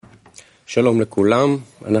Hello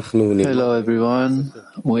everyone,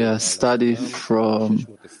 we are studying from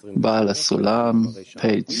Baal HaSulam,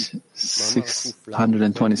 page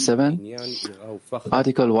 627,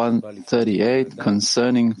 article 138,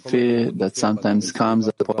 concerning fear that sometimes comes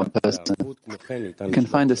upon a person. You can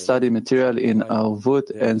find the study material in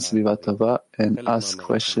Arvut and Sviva Tova and ask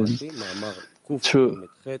questions through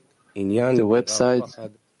the website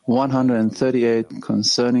 138,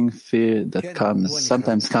 concerning fear that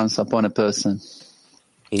sometimes comes upon a person.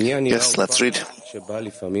 Yes, let's read.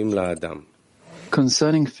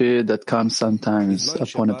 Concerning fear that comes sometimes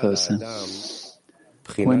upon a person.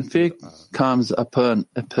 When fear comes upon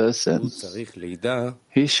a person,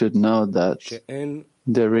 he should know that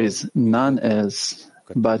there is none else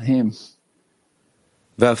but him,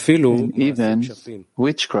 and even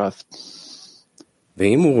witchcraft.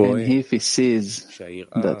 And if he sees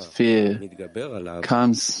that fear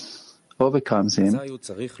overcomes him,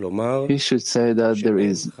 he should say that there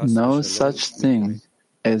is no such thing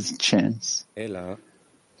as chance,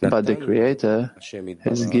 but the Creator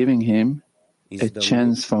has given him a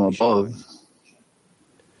chance from above,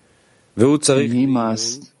 and he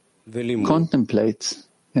must contemplate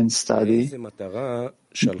and study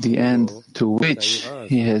the end to which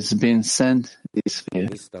he has been sent this fear.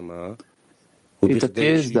 It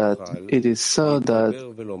appears that it is so that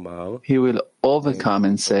he will overcome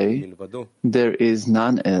and say, there is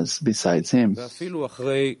none else besides him.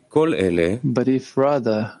 But if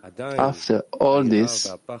rather, after all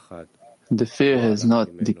this, the fear has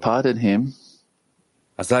not departed him,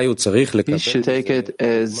 he should take it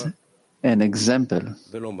as an example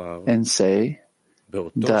and say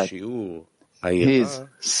that his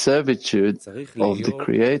servitude of the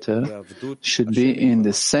Creator should be in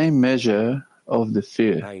the same measure of the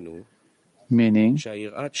fear, meaning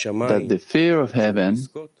that the fear of heaven,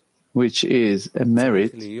 which is a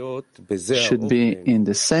merit, should be in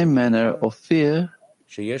the same manner of fear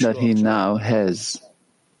that he now has.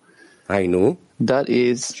 That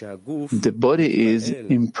is, the body is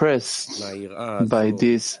impressed by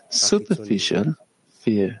this superficial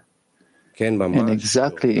fear, and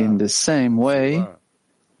exactly in the same way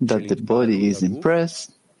that the body is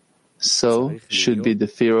impressed, so should be the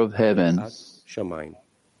fear of heaven. Okay,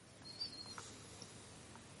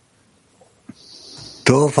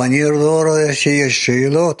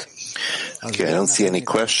 I don't see any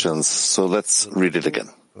questions, so let's read it again.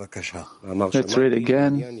 Let's read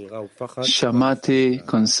again. Shamati,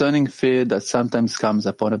 concerning fear that sometimes comes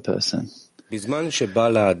upon a person.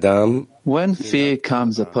 When fear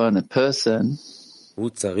comes upon a person,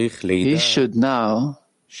 he should know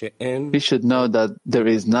that there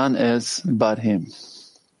is none else but him,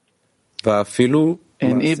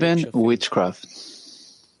 and even witchcraft.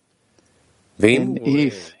 And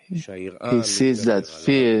if he sees that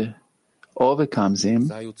fear overcomes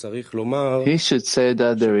him, he should say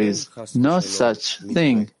that there is no such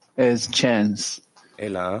thing as chance,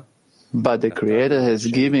 but the Creator has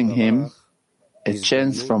given him a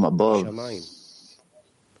chance from above,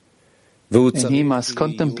 and he must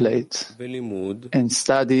contemplate and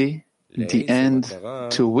study the end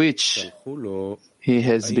to which he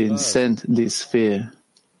has been sent this fear.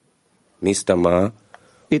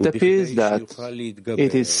 It appears that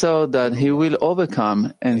it is so that he will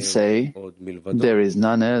overcome and say, there is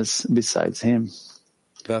none else besides him.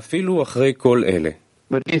 But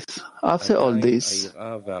if, after all this,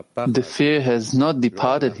 the fear has not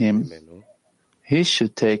departed him, he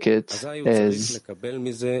should take it as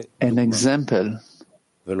an example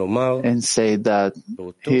and say that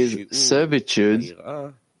his servitude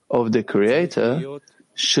of the Creator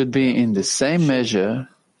should be in the same measure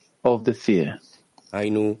of the fear,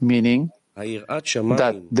 meaning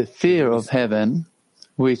that the fear of heaven,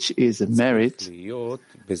 which is a merit,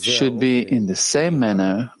 should be in the same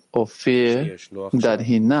manner of fear that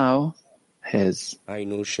he now has.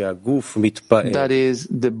 That is,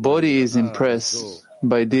 the body is impressed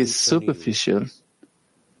by this superficial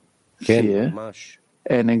fear,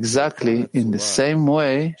 and exactly in the same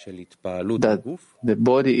way that the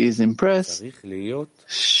body is impressed,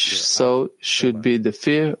 so should be the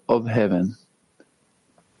fear of heaven.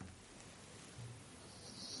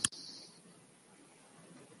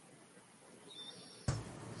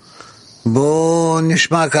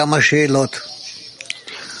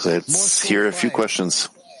 Let's hear a few questions.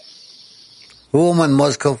 Woman,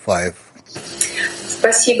 Moscow 5.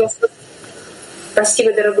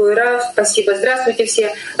 Спасибо, дорогой Рав, спасибо. Здравствуйте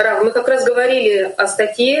все. Рав, мы как раз говорили о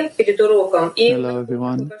статье перед уроком. Hello,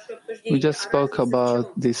 everyone. We just spoke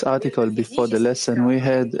about this article before the lesson. We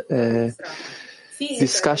had a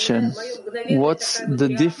discussion. What's the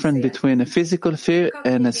difference between a physical fear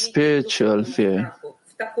and a spiritual fear?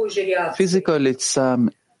 Physical, it's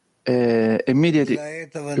some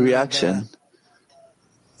immediate reaction.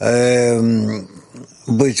 For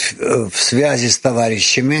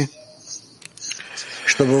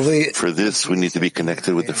this, we need to be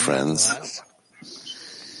connected with the friends.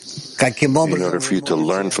 In order for you to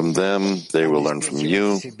learn from them, they will learn from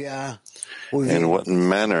you. In what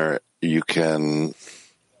manner you can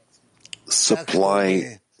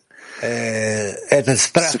supply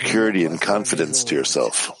security and confidence to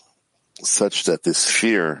yourself, such that this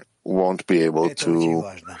fear won't be able to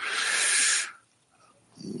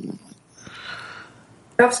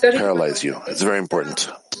paralyze you. It's very important.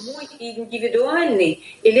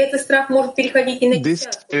 This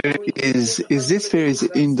fear is this fear is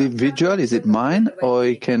individual? Is it mine, or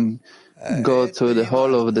it can go to the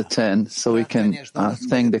whole of the 10, so we can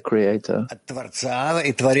thank the Creator? That's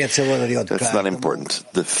not important.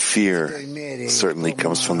 The fear certainly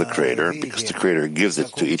comes from the Creator, because the Creator gives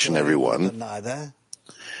it to each and every one,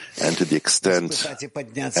 and to the extent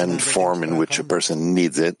and form in which a person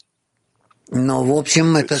needs it,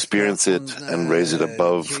 to experience it and raise it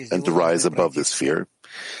above and to rise above this fear.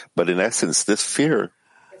 But in essence, this fear,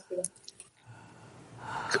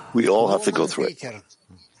 we all have to go through it.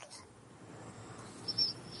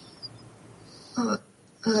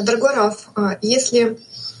 Дорогой Рав, если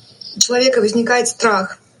у человека возникает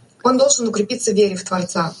страх, он должен укрепиться в вере в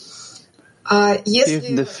Творца.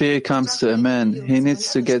 If the fear comes to a man, he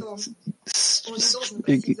needs to get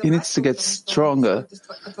stronger.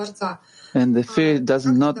 And the fear does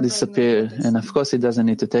not disappear. And of course, it doesn't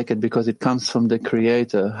need to take it because it comes from the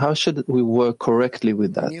Creator. How should we work correctly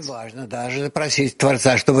with that?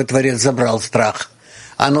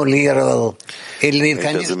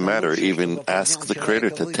 It doesn't matter. Even ask the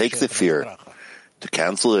Creator to take the fear, to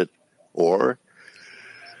cancel it, or,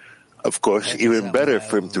 of course, even better,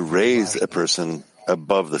 for Him to raise a person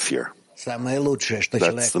above the fear.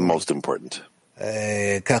 That's the most important.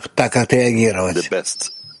 The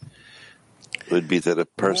best would be that a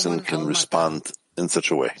person can respond in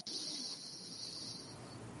such a way.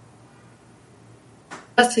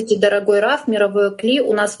 Здравствуйте, дорогой Рав, мировой Кли.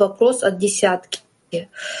 У нас вопрос от десятки.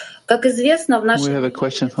 Как известно, в нашем мире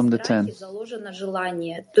заложено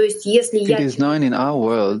желание. То есть, если я... It is known in our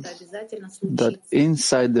world that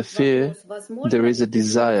inside the fear there is a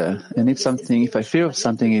desire, and if I fear of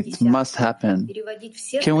something, it must happen.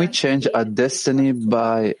 Can we change our destiny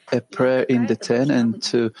by a prayer in the 10 and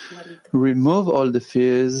to remove all the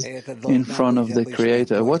fears in front of the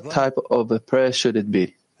Creator? What type of a prayer should it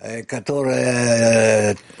be? It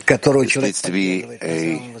needs to be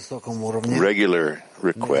a regular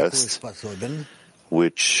request,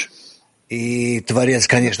 which the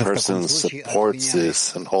person supports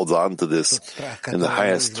this and holds on to this in the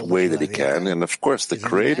highest way that he can. And of course, the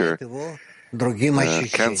Creator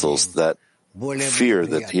cancels that fear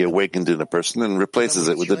that he awakened in a person and replaces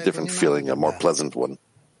it with a different feeling, a more pleasant one.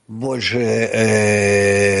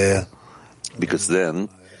 Because then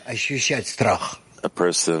a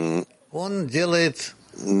person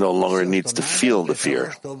no longer needs to feel the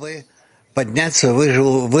fear. He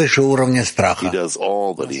does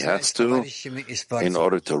all that he has to in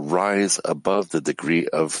order to rise above the degree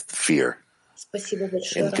of fear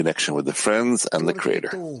in connection with the friends and the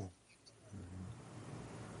Creator.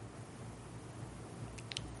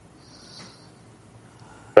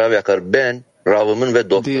 Dear Rav,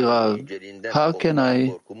 how can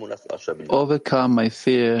I overcome my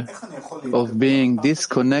fear of being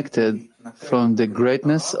disconnected from the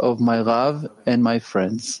greatness of my Rav and my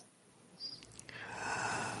friends?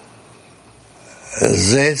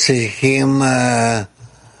 This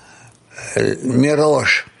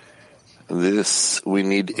we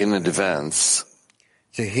need in advance.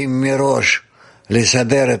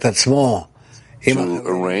 To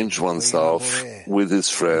arrange oneself with his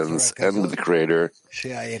friends and with the Creator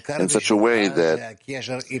in such a way that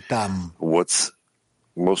what's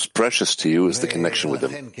most precious to you is the connection with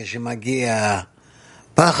Him.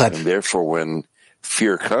 And therefore, when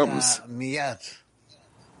fear comes,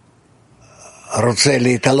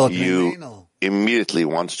 you immediately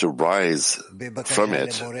want to rise from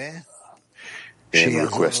it in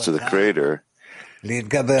request to the Creator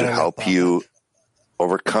to help you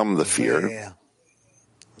overcome the fear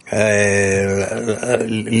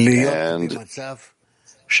and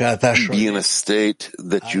be in a state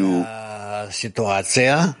that you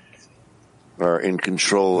are in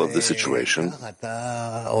control of the situation.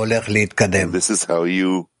 And this is how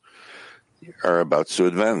you are about to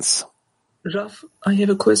advance. Rav, I have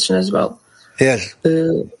a question as well. Yes.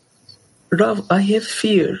 Rav, I have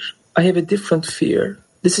fear. I have a different fear.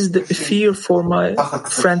 This is the fear for my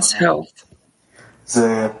friend's health.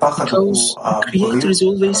 Because the Creator is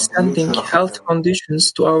always sending health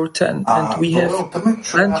conditions to our tent, and we have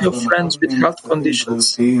plenty of friends with health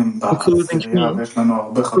conditions, including me.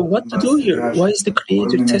 So what to do here? Why is the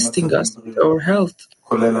Creator testing us with our health?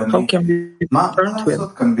 How can we turn to Him?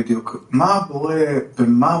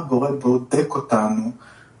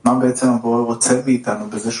 מה בעצם הבורא רוצה מאיתנו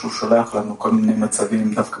בזה שהוא שולח לנו כל מיני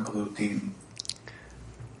מצבים דווקא בריאותיים?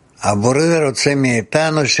 הבורא רוצה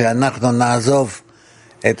מאיתנו שאנחנו נעזוב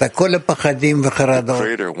את כל הפחדים וחרדות. The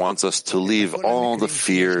Creator wants us to leave all the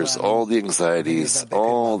fears, all the anxieties,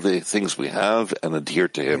 all the things we have and adhere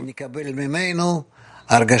to Him. ונקבל ממנו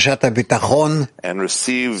הרגשת הביטחון. And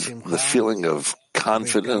receive the feeling of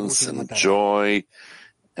confidence and joy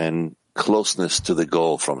and closeness to the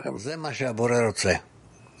goal from Him. זה מה שהבורא רוצה.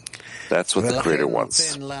 That's what the Creator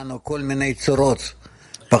wants. And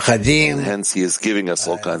hence He is giving us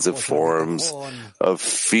all kinds of forms of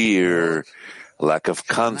fear, lack of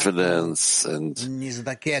confidence, and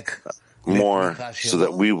more, so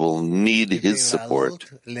that we will need His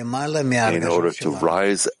support in order to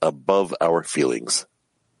rise above our feelings.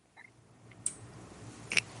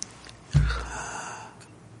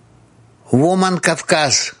 Woman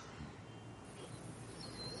Kafkas.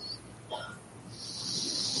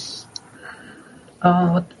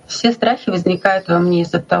 Вот все страхи возникают во мне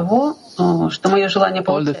из-за того, что мое желание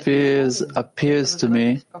All the получать fears appears to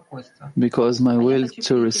me because my will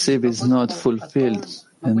to receive is not fulfilled,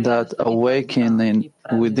 and that awakening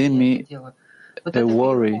within me a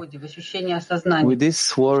worry. With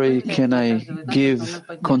this worry, can I give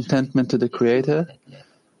contentment to the Creator?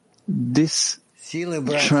 This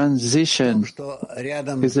transition,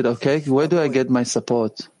 is it okay? Where do I get my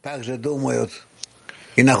support?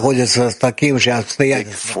 The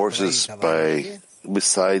forces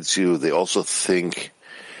besides you, they also think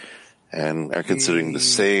and are considering the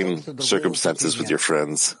same circumstances with your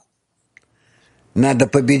friends. And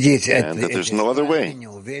that there's no other way.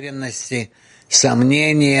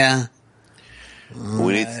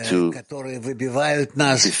 We need to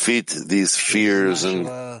defeat these fears and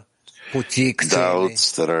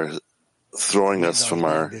doubts that are throwing us from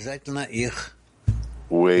our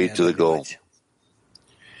way to the goal.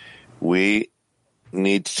 We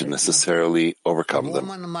need to necessarily overcome them.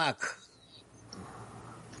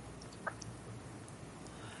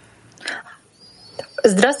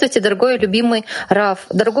 Здравствуйте, дорогой любимый Рав.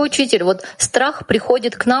 Дорогой учитель, вот страх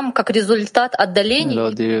приходит к нам как результат отдаления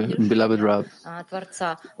от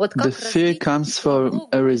Творца. Вот The fear comes from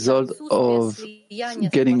a result of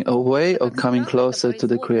getting away or coming closer to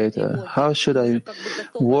the Creator. How should I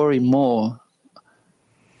worry more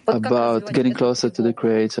about getting closer to the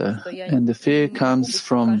Creator? And the fear comes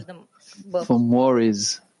from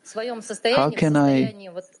worries. How can I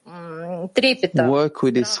work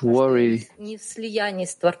with this worry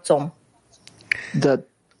that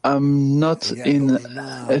I'm not in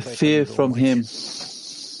a fear from Him?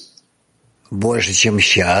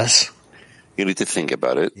 You need to think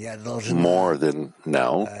about it more than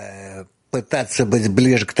now.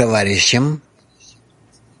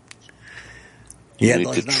 You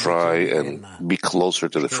need to try and be closer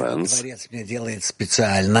to the friends.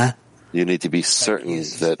 You need to be certain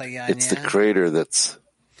that it's the Creator that's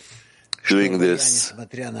doing this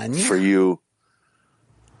for you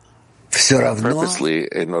purposely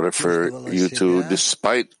in order for you to,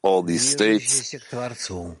 despite all these states,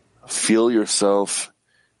 feel yourself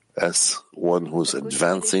as one who's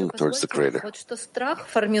advancing towards the Creator. Что страх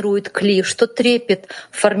формирует кли, что трепет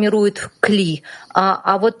формирует кли.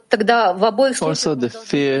 А вот тогда в обоих случаях also the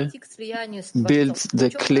fear builds the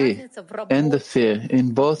kli and the fear.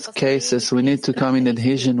 In both cases, we need to come in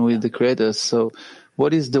adhesion with the Creator. So,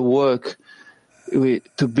 what is the work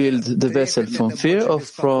to build the vessel, from fear or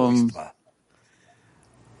from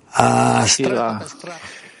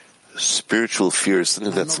Spiritual fear is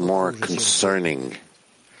something that's more concerning.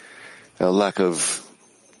 A lack of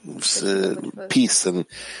peace and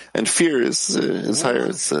fear is higher.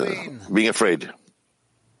 It's being afraid.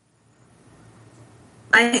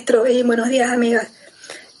 Maestro, buenos días, amigas.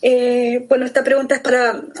 Bueno, esta pregunta es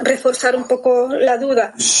para reforzar un poco la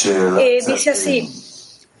duda. Dice así.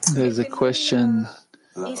 There's a question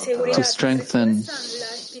to strengthen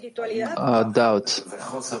our doubt.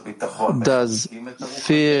 Does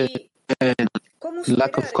fear and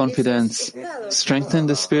lack of confidence strengthen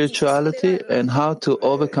the spirituality, and how to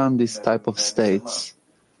overcome this type of states?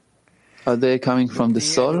 Are they coming from the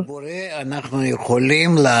soul?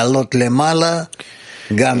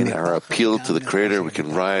 In our appeal to the Creator, we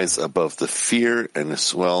can rise above the fear, and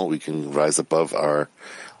as well, we can rise above our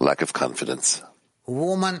lack of confidence.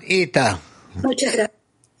 Woman Ita.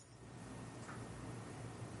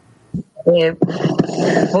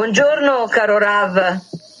 Buongiorno, caro Rav.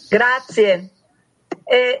 Grazie.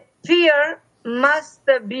 Fear must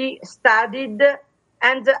be studied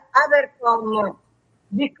and overcome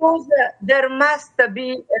because there must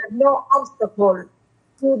be no obstacle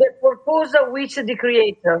to the purpose which the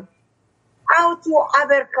Creator. How to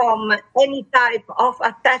overcome any type of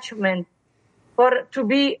attachment to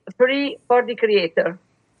be free for the Creator?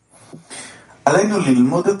 עלינו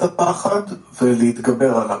ללמוד את הפחד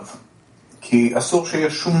ולהתגבר עליו. כי אסור שיהיה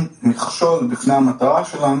שום מכשול בפני המטרה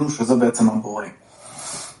שלנו, שזה בעצם הבורא.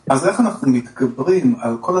 אז איך אנחנו מתגברים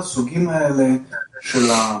על כל הסוגים האלה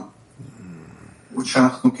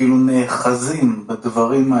שאנחנו כאילו נאחזים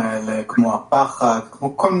בדברים האלה, כמו הפחד,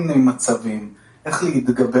 כמו כל מיני מצבים, איך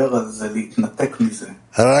להתגבר על זה, להתנתק מזה?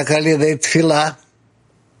 רק על ידי תפילה.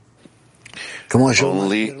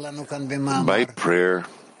 Only by prayer,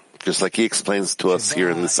 just like he explains to us here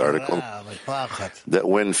in this article, that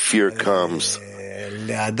when fear comes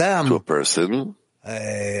to a person,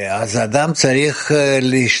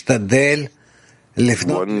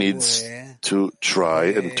 one needs to try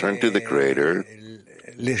and turn to the Creator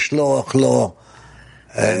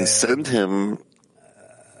and send him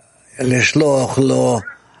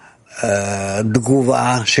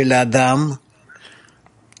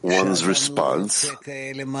one's response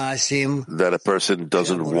that a person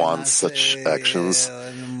doesn't want such actions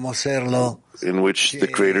in which the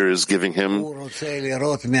Creator is giving him.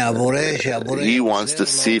 He wants to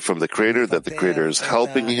see from the Creator that the Creator is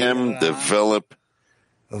helping him develop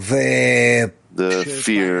the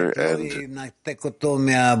fear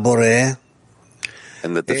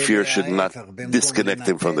and that the fear should not disconnect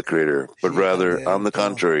him from the Creator, but rather, on the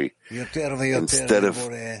contrary, instead of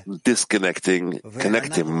disconnecting,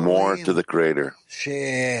 connect him more to the Creator.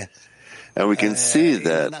 And we can see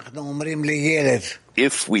that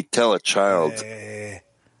if we tell a child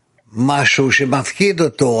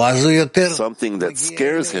something that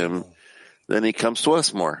scares him, then he comes to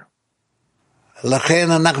us more. That's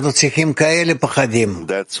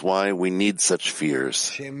why we need such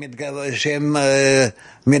fears. That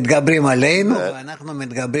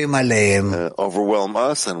overwhelm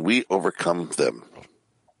us and we overcome them.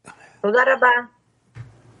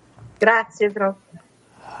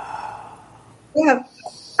 Yeah,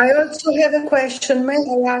 I also have a question. May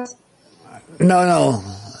I ask? No,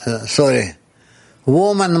 sorry.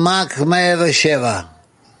 Woman Mark 107.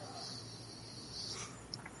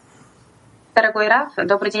 Дорогой Раф,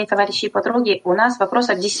 добрый день, товарищи и подруги. У нас вопрос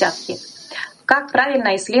от десятки. Как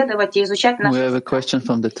правильно исследовать и изучать наши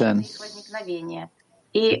возникновения?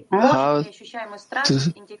 И может ли ощущаемый страх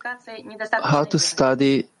индикация недостаточной How to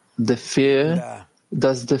study the fear?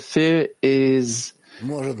 Does the fear is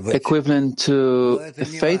equivalent to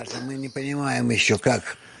faith?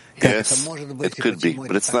 Yes, it could be,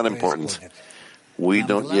 but it's not important. We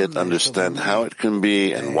don't yet understand how it can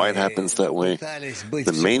be and why it happens that way.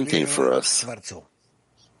 The main thing for us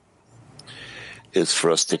is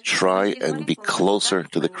for us to try and be closer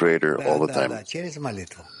to the Creator all the time.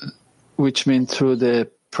 Which means through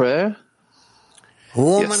the prayer?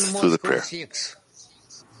 Yes, through the prayer.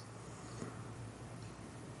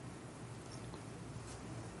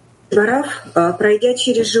 Пройдя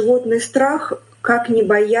через животный страх, как не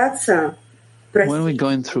бояться? When we're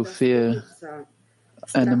going through fear,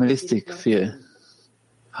 animalistic fear,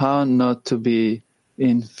 how not to be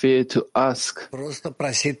in fear to ask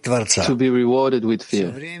to be rewarded with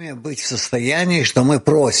fear?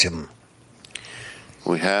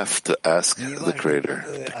 We have to ask the Creator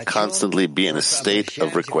to constantly be in a state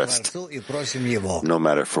of request. No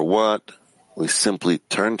matter for what, we simply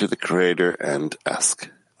turn to the Creator and ask.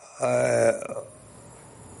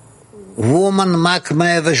 Woman Mac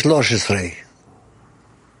 113.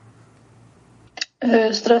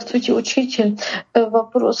 Здравствуйте, учитель.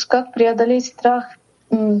 Вопрос, как преодолеть страх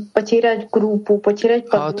потерять группу, потерять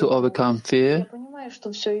подругу? How to overcome fear? Я понимаю,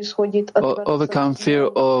 что все исходит от overcome fear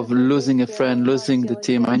of losing a friend, losing the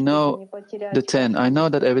team. I know the 10. I know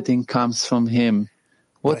that everything comes from him.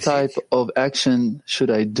 What type of action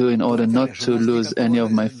should I do in order not to lose any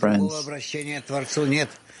of my friends?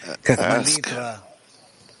 Ask.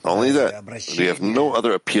 Only that. We have no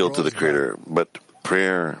other appeal to the Creator, but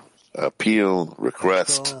prayer, appeal,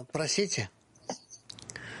 request.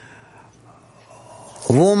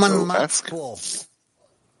 Woman so ask.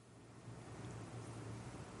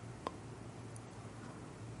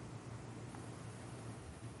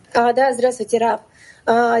 Да, здравствуйте, Рав.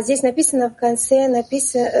 Здесь написано в конце,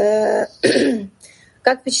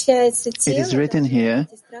 как впечатляется тело, It is written here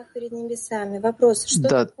страх перед небесами. Вопрос, что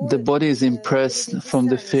that the body is impressed from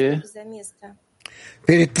the fear.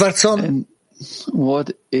 Перед Творцом. And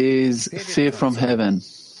what is fear from heaven?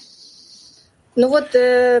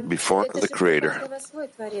 Before the Creator.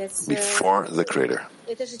 Before the Creator.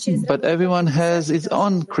 But everyone has its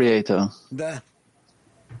own Creator.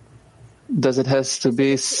 Does it has to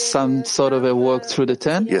be some sort of a work through the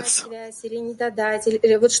 10? Yes. Which means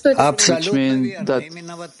that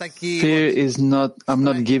fear is not, I'm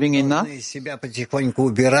not giving enough?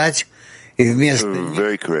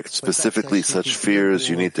 Very correct. Specifically, such fears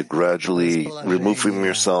you need to gradually remove from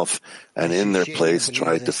yourself and in their place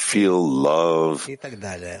try to feel love,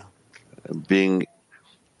 being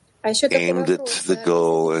aimed at the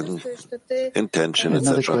goal and intention,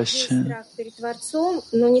 Another etc. question.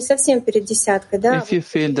 If you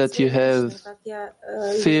feel that you have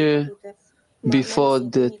fear before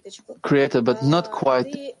the Creator, but not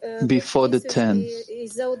quite before the 10,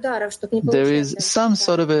 there is some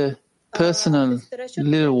sort of a personal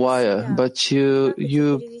little wire, but you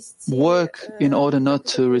work in order not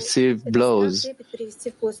to receive blows.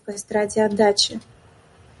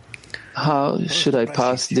 How should I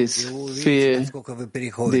pass this fear?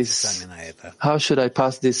 How should I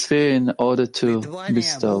pass this fear in order to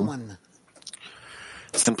bestow?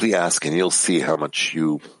 Simply ask and you'll see how much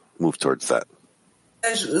you move towards that.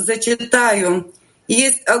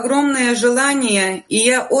 Есть огромное желание, и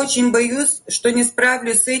я очень боюсь, что не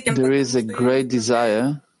справлюсь с этим. There is a great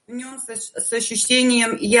desire, с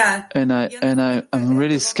ощущением я. and I'm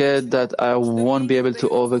really scared that I won't be able to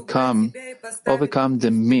overcome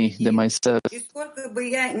the me, the myself.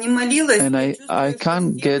 And I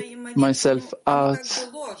can't get myself out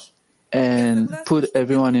and put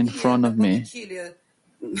everyone in front of me.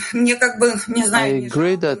 I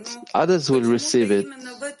agree that others will receive it.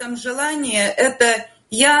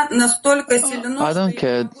 I don't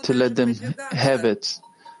care to let them have it,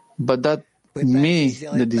 but that me,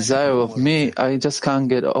 the desire of me, I just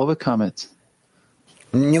can't overcome it.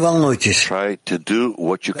 Try to do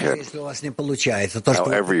what you can,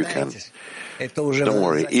 however you can. Don't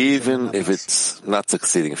worry, even if it's not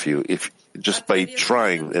succeeding for you, if just by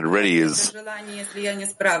trying, it already is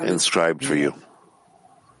inscribed for you.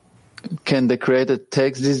 Can the Creator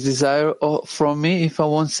take this desire from me if I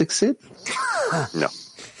won't succeed? No.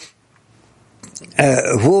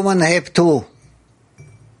 Women have to.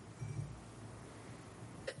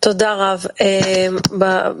 Thank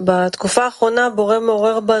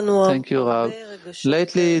you, Rav.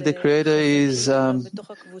 Lately, the Creator is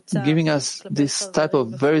giving us this type of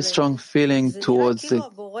very strong feeling towards the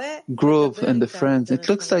group and the friends. It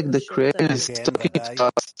looks like the Creator is talking to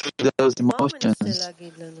us through those emotions.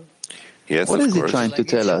 Yes, what is He trying to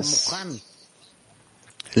tell us?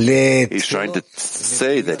 He's trying to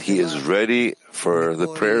say that He is ready for the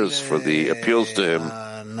prayers, for the appeals to Him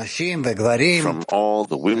from all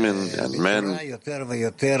the women and men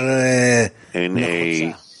in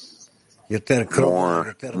a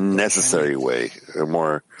more necessary way, a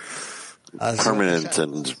more permanent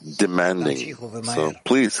and demanding. So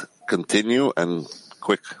please continue and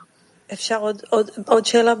quick.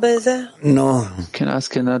 No. Can I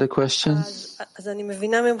ask another question?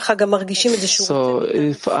 So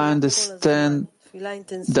if I understand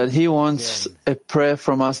that He wants a prayer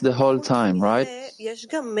from us the whole time, right? Yes. A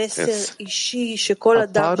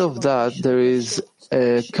part of that, there is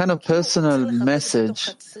a kind of personal message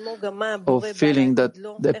of feeling that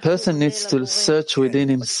the person needs to search within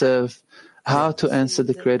himself how to answer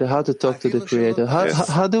the Creator, how to talk to the Creator.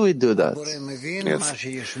 How do we do that? Yes.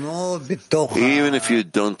 Even if you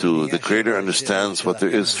don't do, the Creator understands what there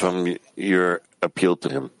is from your appeal to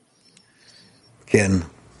Him.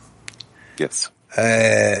 Yes.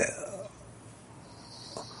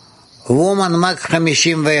 Woman Mark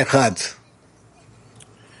 51.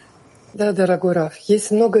 Да, дорогой Раф,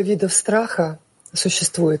 есть много видов страха,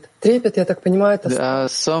 существует. Трепет, я так понимаю, это... There are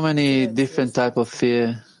so many different types of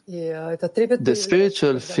fear. The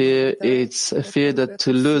spiritual fear, it's a fear that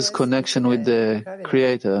to lose connection with the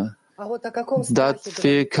Creator. That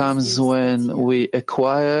fear comes when we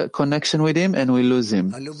acquire connection with Him and we lose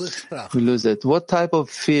Him. We lose it. What type of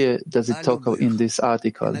fear does it talk of in this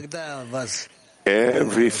article?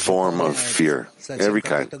 Every form of fear, every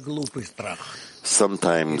kind.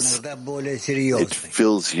 Sometimes it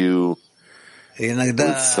fills you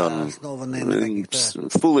with some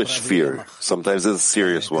foolish fear. Sometimes it's a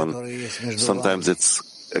serious one. Sometimes it's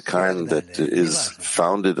a kind that is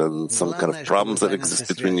founded on some kind of problems that exist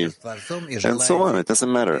between you, and so on. It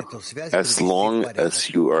doesn't matter. As long as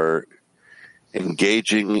you are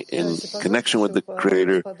engaging in connection with the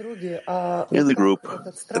Creator in the group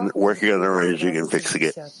and working on arranging and fixing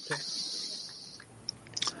it.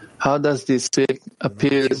 How does this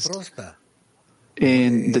appear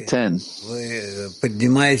in the 10?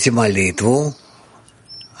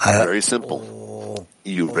 Very simple.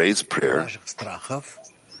 You raise prayer.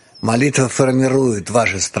 For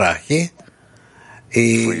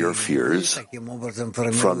your fears,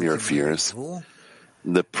 from your fears.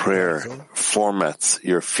 The prayer formats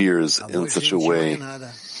your fears in such a way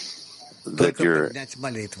that you're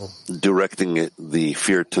directing the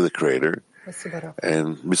fear to the Creator.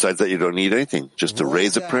 And besides that, you don't need anything, just to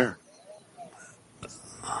raise a prayer.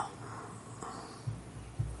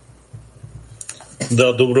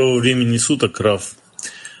 Да, доброго времени суток, Рав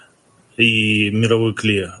и мировой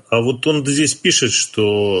Кли. А вот он здесь пишет,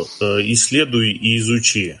 что исследуй и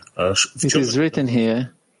изучи. А в чем это?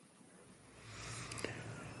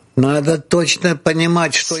 Надо точно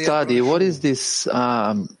понимать, что study. What is this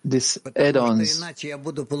add-ons?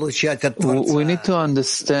 We need to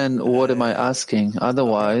understand what am I asking.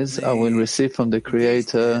 Otherwise, I will receive from the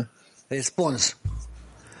Creator.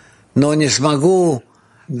 Но не смогу.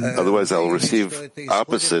 Otherwise, I'll receive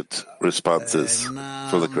opposite responses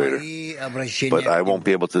from the Creator. But I won't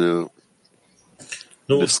be able to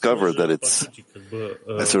discover that it's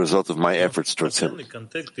as a result of my efforts towards Him.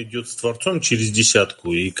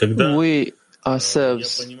 We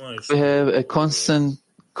ourselves, we have a constant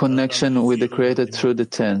connection with the Creator through the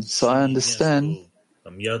 10. So I understand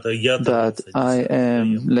that I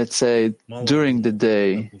am, let's say, during the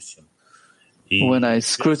day, when I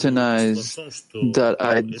scrutinize that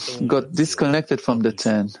I got disconnected from the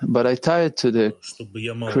 10, but I tie it to the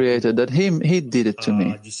Creator that He did it to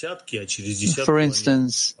me. For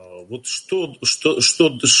instance,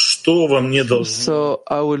 so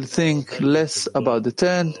I will think less about the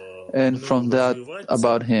 10 and from that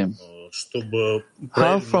about Him.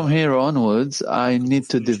 How from here onwards I need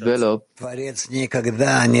to develop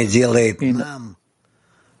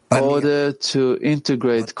in order to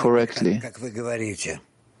integrate correctly. The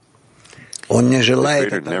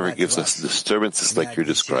Creator never gives us disturbances like you're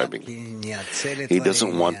describing. He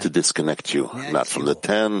doesn't want to disconnect you, not from the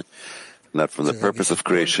 10, not from the purpose of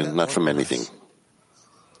creation, not from anything.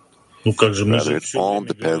 Rather, it all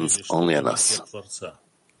depends only on us.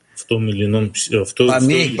 But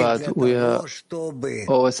we are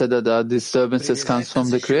always said that our disturbances come from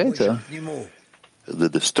the Creator. The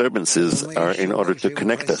disturbances are in order to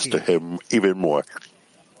connect us to Him even more,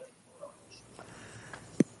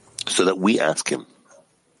 so that we ask Him.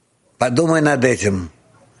 Подумай над этим.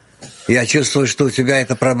 Я чувствую, что у тебя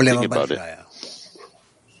эта проблема большая.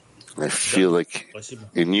 I feel like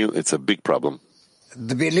in you it's a big problem.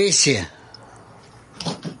 Тбилиси.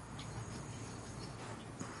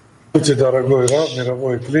 Дорогой Рав,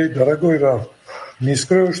 мировой Клей, дорогой Рав, не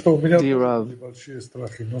скрою, что у меня были большие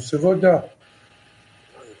страхи, но сегодня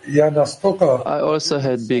я настолько... I also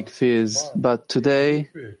had big fears, but today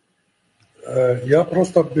я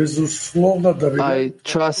просто безусловно I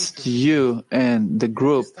trust you and the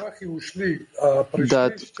group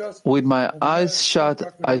that with my eyes shut,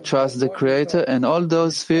 I trust the Creator and all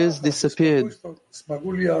those fears disappeared.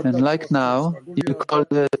 And like now, you call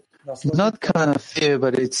it not kind of fear,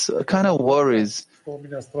 but it's kind of worries.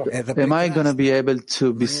 Am I going to be able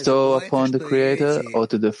to bestow upon the Creator or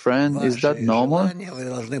to the friend? Is that normal?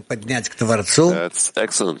 That's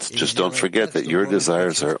excellent. Just don't forget that your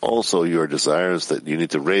desires are also your desires that you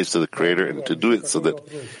need to raise to the Creator and to do it so that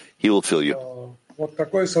He will fill you.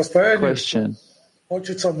 Question.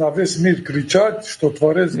 Is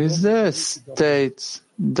there a state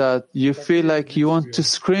that you feel like you want to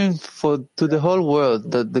scream to the whole world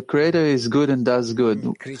that the Creator is good and does good?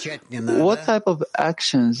 What type of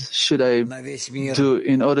actions should I do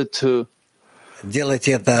in order to... You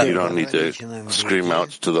don't need to scream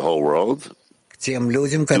out to the whole world. Do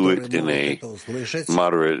it in a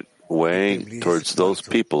moderate way towards those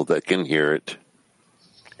people that can hear it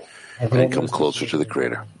and come closer to the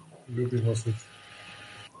Creator.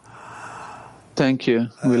 Thank you.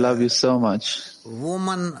 We love you so much.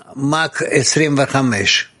 Woman Mak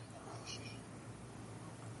 25.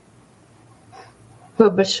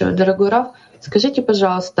 Большое, дорогой Рав. Скажите,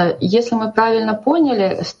 пожалуйста, если мы правильно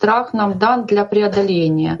поняли, страх нам дан для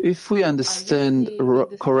преодоления. If we understand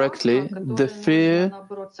correctly, the fear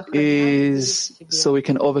is so we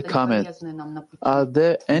can overcome it. Are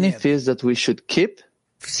there any fears that we should keep,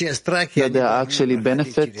 that they actually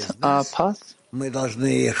benefit our path?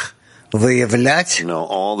 No,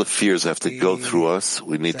 all the fears have to go through us.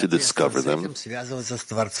 We need to discover them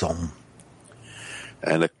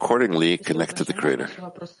and accordingly connect to the Creator.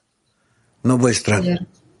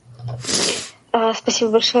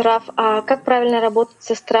 Спасибо большое, Раф. А как правильно работать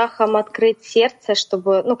со страхом открыть сердце,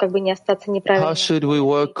 чтобы, не остаться неправильным? How should we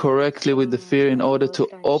work correctly with the fear in order to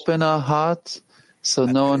open our heart so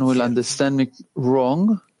no one will understand me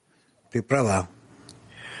wrong?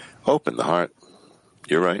 Open the heart.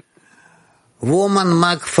 You're right. Woman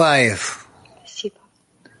Mark 5. Спасибо.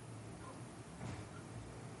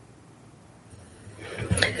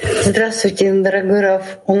 Здравствуйте, дорогой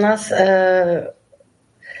Раф. У нас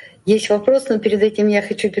есть вопрос, но перед этим я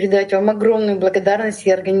хочу передать вам огромную благодарность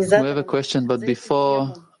и организаторам. We have a question, but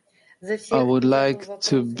before I would like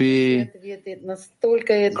to be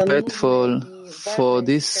grateful for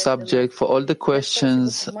this subject, for all the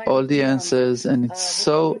questions, all the answers, and it's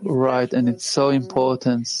so right and it's so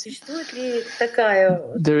important.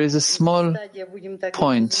 There is a small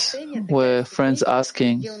point where friends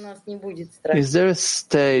asking, is there a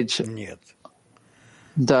stage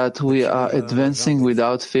that we are advancing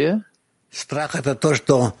without fear?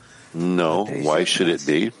 No, why should it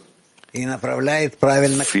be?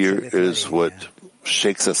 Fear is what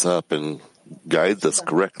shakes us up and guides us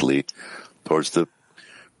correctly towards the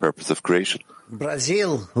purpose of creation.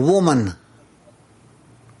 Brazil, woman.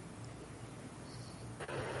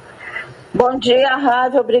 Bom dia,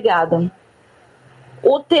 Rav, obrigada.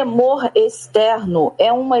 O temor externo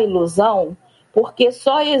é uma ilusão porque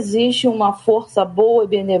só existe uma força boa e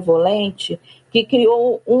benevolente que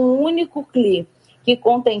criou um único Kli que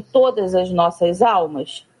contém todas as nossas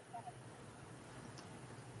almas?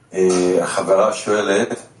 The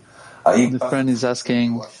friend is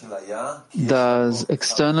asking, does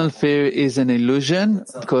external fear is an illusion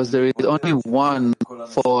because there is only one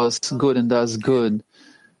force good and does good?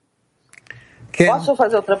 Posso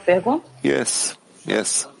fazer outra pergunta? Yes.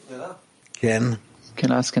 Can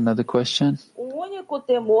I ask another question? O único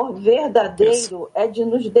temor verdadeiro é de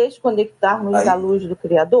nos desconectarmos da luz do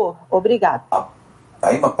Criador? Obrigada.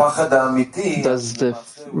 Does the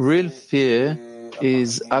real fear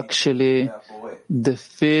is actually the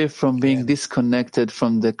fear from being disconnected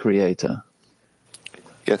from the Creator?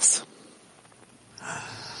 Yes.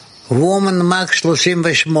 Woman Mark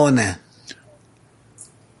 38.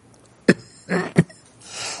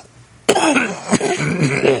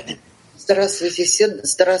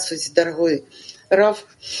 Здравствуйте, дорогой Рав,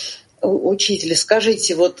 учитель.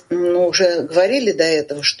 Скажите, уже говорили до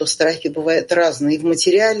этого, что страхи бывают разные, и в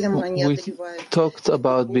материальном они одолевают. We talked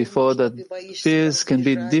about before that fears can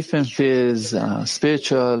be different fears,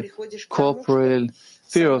 spiritual, corporeal,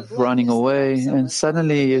 fear of running away, and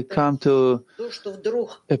suddenly you come to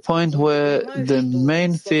a point where the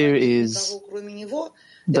main fear is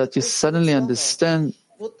that you suddenly understand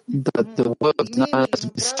that the words not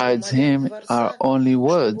besides him are only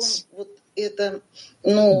words.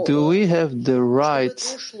 Do we have the right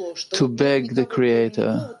to beg the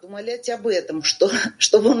Creator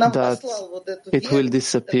that it will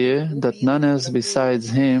disappear, that none else besides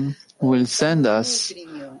him will send us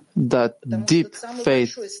that deep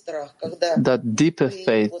faith, that deeper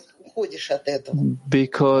faith,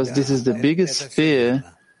 because this is the biggest fear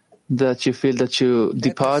that you feel that you're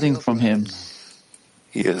departing from him?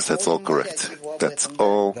 Yes, that's all correct. That's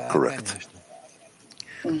all correct.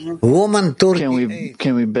 Woman Turkey.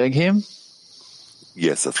 Can we beg him?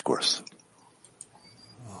 Yes, of course.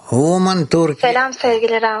 Woman Turkey. Selam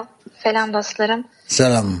sevgili Rav. Selam dostlarım.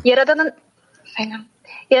 Selam.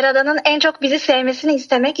 Yaradan'ın en çok bizi sevmesini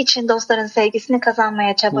istemek için dostların sevgisini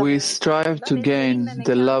kazanmaya çabalıyoruz. We strive to gain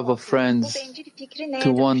the love of friends, to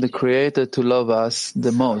want the Creator to love us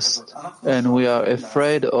the most, and we are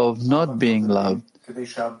afraid of not being loved.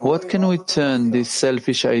 What can we turn this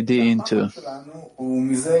selfish idea into?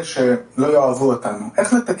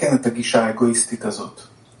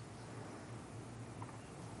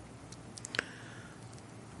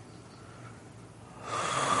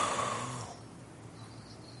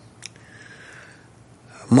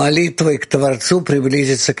 Молитвой к Творцу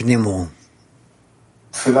приблизиться к Нему.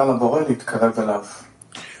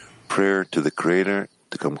 Prayer to the Creator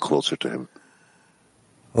to come closer to Him.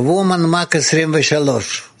 Woman Mark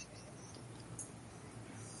 23.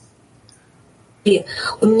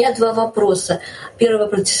 У меня два вопроса. Первый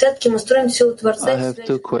вопрос. Десятки мы строим силу Творца. I have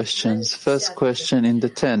two questions. First question in the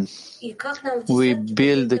 10. We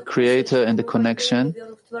build the Creator and the connection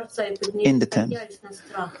in the 10.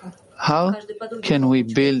 How can we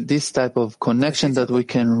build this type of connection that we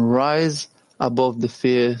can rise above the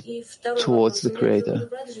fear towards the Creator.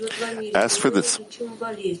 As for this,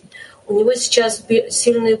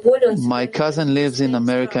 my cousin lives in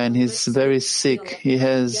America and he's very sick. He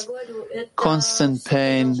has constant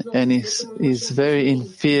pain and he's very in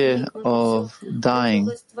fear of dying.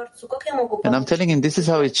 And I'm telling him this is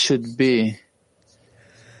how it should be.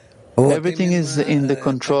 Everything is in the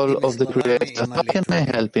control of the Creator. How can I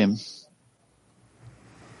help him?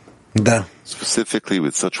 Specifically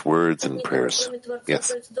with such words and prayers.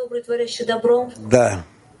 Yes.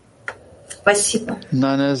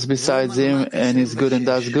 None else besides him and he's good and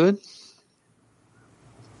does good?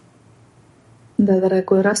 Да,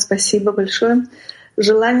 дорогой Раф, спасибо большое.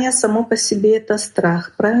 Желание само по себе — это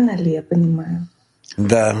страх. Правильно ли я понимаю?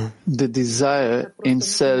 The desire in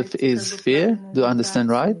self is fear. Do you understand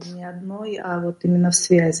right? Не одной, а вот именно в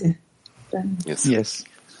связи. Yes.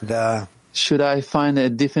 Should I find a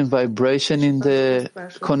different vibration in the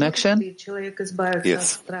connection?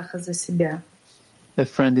 Yes. A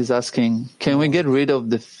friend is asking, can we get rid of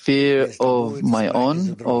the fear of my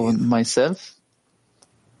own, of myself?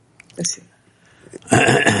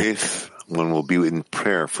 If one will be in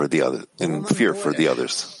prayer for the other, in fear for the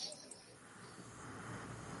others.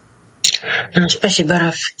 Спасибо,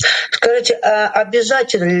 Раф. Скажите,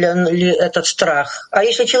 обязателен ли этот страх? А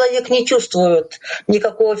если человек не чувствует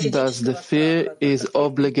никакого физического Does the fear is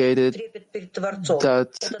obligated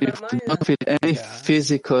that if you don't feel any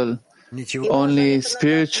physical, only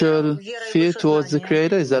spiritual fear towards the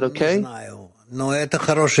Creator, is that okay?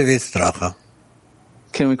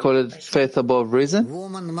 Can we call it faith above reason?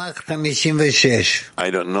 I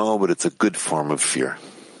don't know, but it's a good form of fear.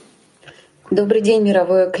 Добрый день,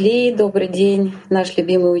 мировой Кли, добрый день, наш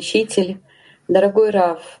любимый учитель. Дорогой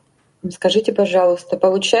Рав, скажите, пожалуйста,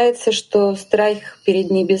 получается, что страх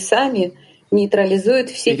перед небесами нейтрализует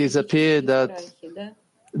все физические страхи, да?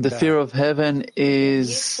 The fear of heaven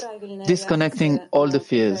is disconnecting all the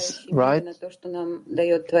fears, right?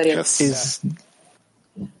 Yes.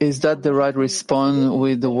 Is that the right response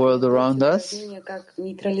with the world around us?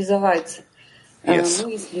 Yes.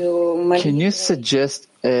 Can you suggest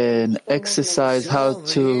an exercise how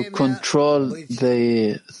to control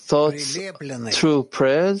the thoughts through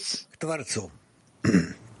prayers?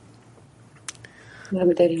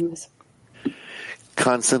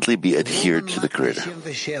 Constantly be adhered to the Creator.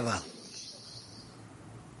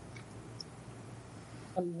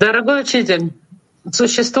 Дорогой учитель,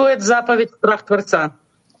 существует заповедь страх Творца,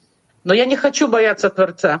 но я не хочу бояться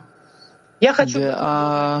Творца. There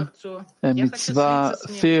are a mitzvah,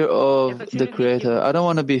 fear of the Creator. I don't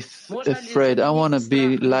want to be afraid. I want to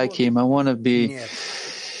be like Him. I want to be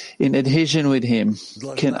in adhesion with Him.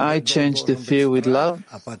 Can I change the fear with love?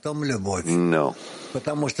 No.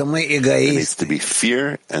 It needs to be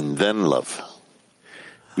fear and then love.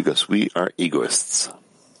 Because we are egoists.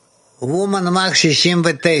 Woman Mark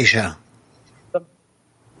 69.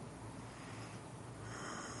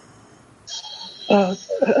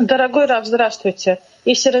 Дорогой Рав, здравствуйте.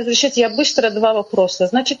 Если разрешите, я быстро два вопроса.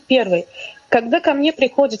 Значит, первый. Когда ко мне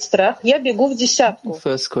приходит страх, я бегу в десятку.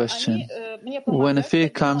 First question. When a fear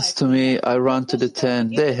comes to me, I run to the 10.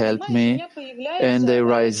 They help me and they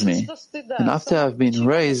raise me. And after I've been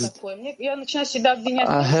raised,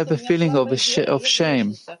 I have a feeling of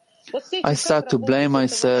shame. I start to blame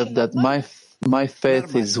myself that my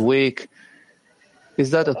faith is weak.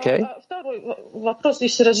 Is that okay? Вопрос,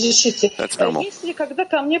 если разрешите. Если когда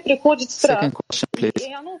ко мне приходит страх,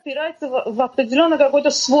 и оно упирается в определенное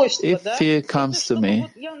какое-то свойство, да? Я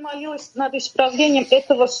молилась над исправлением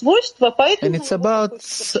этого свойства, поэтому and it's about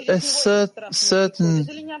a certain.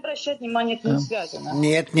 Или не обращать внимания к ним связано.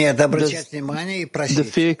 Нет, обращать внимание и просить. The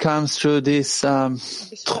fear comes through this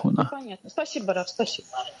тхуна. Понятно. Спасибо, Раф, спасибо.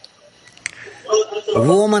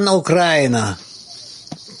 Woman Украина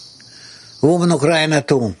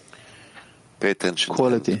too. Pay attention.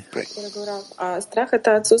 Quality. А страх —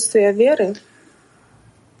 это отсутствие веры?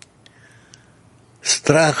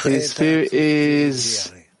 Страх — fear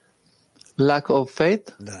is lack of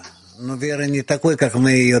faith? Да. Но вера не такой, как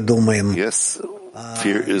мы ее думаем. Yes,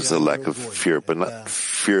 fear is a lack of fear, but not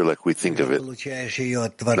fear like we think of it.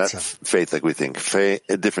 Not faith like we think.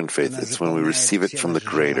 A different faith. It's when we receive it from the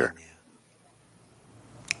Creator.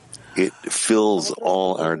 It fills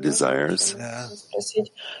all our desires. Question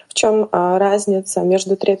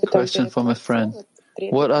from a friend.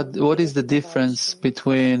 What is the difference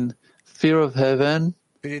between fear of heaven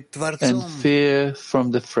and fear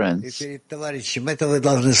from the friends?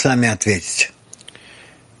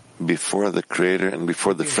 Before the Creator and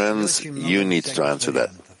before the friends, you need to answer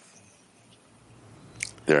that.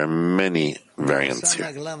 There are many variants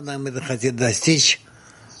here.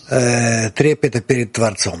 The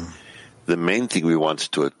main thing we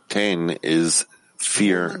want to attain is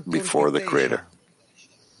fear before the Creator.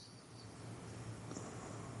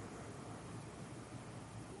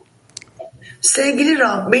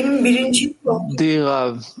 Dear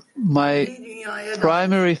Rav, my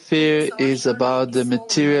primary fear is about the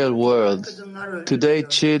material world. Today,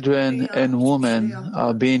 children and women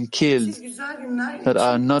are being killed that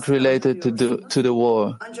are not related to the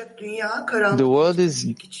war. The world is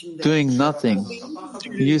doing nothing.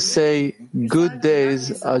 You say good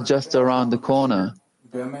days are just around the corner,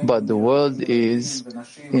 but the world is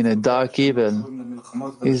in a dark evil.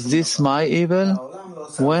 Is this my evil?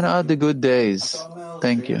 When are the good days?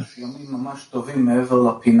 Thank you.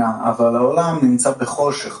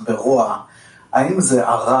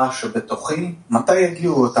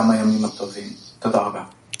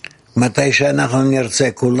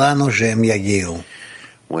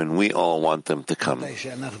 When we all want them to come.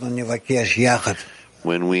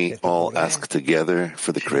 When we all ask together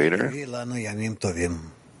for the Creator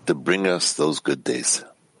to bring us those good days.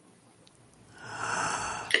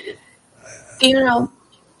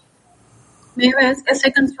 May I ask a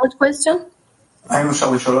second short question? No.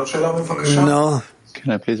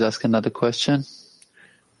 Can I please ask another question?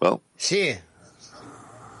 Well,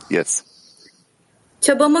 yes.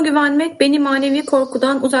 Çabama güvenmek beni manevi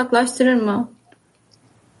korkudan uzaklaştırır mı?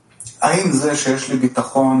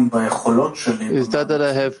 Is that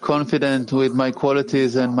I have confidence with my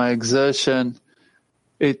qualities and my exertion,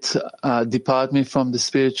 it depart me from the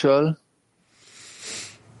spiritual?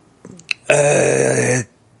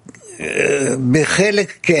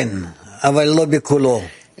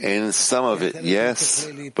 In some of it, yes,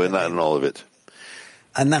 but not in all of it.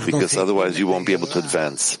 Because otherwise you won't be able to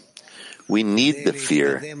advance. We need the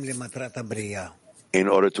fear in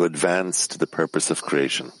order to advance to the purpose of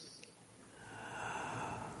creation.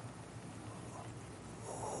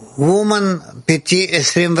 Woman, PT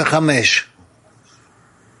 25.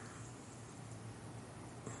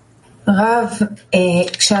 Rav,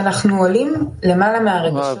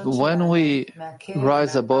 when we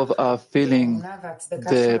rise above our feeling,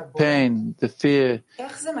 the pain, the fear,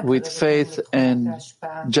 with faith and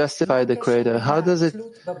justify the Creator, how does it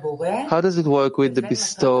work with the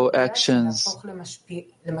bestow actions?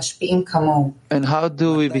 And how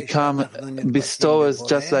do we become bestowers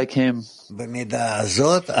just like Him? When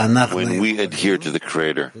we adhere to the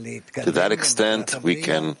Creator, to that extent we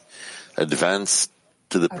can advance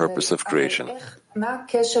to the purpose of creation.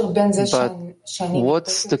 But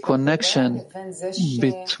what's the connection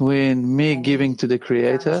between me giving to the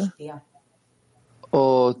Creator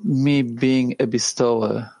or me being a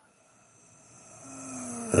bestower?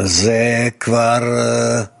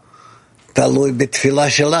 That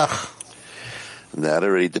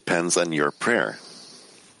already depends on your prayer.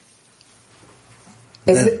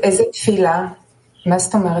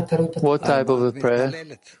 What type of a prayer?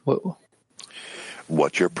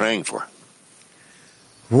 What you're praying for.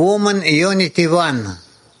 Woman, Unity One.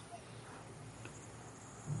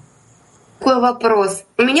 Такой вопрос.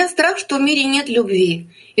 У меня страх, что в мире нет любви,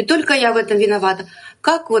 и только я в этом виновата.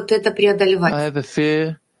 Как вот это преодолевать? I have a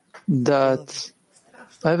fear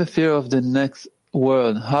of the next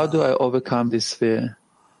world. How do I overcome this fear?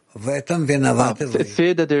 A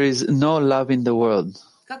fear that there is no love in the world.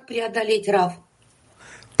 Как преодолеть, Рав?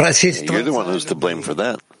 You're the one who's to blame for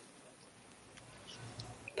that.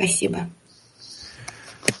 Спасибо.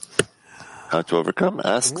 How to overcome?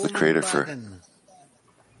 Ask the Creator for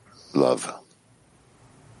love.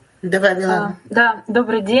 Да,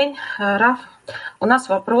 добрый день, Раф. У нас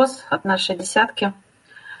вопрос от нашей десятки.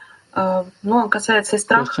 Он касается и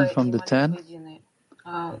страха, и молитвы.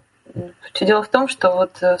 Дело в том, что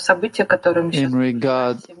вот события, которые мы сейчас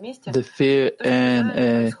все вместе, the fear and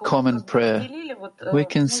a common prayer, we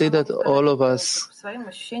can see that all of us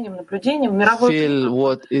feel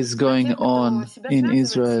what is going on in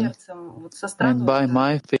Israel. And by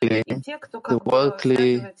my feeling, the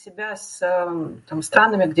worldly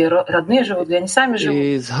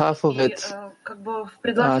is half of it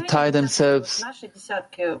tie themselves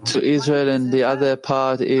to Israel, and the other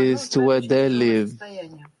part is to where they live.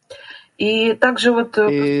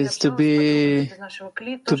 Is to be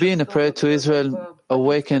in a prayer to Israel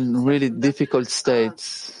awaken really difficult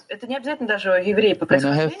states. And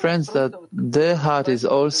I have friends that their heart is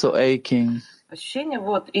also aching.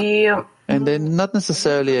 And they're not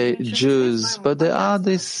necessarily Jews, but there are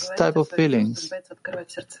these type of feelings.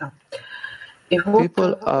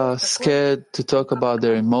 People are scared to talk about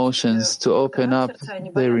their emotions, to open up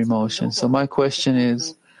their emotions. So my question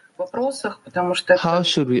is, How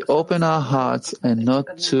should we open our hearts and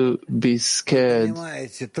not to be scared? How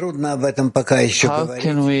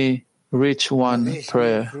can we reach one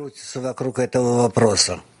prayer?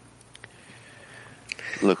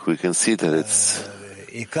 Look, we can see that it's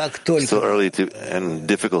still early and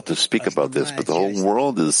difficult to speak about this, but the whole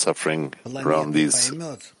world is suffering around these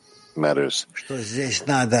matters.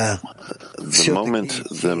 The moment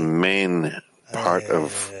the main part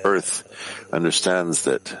of Earth understands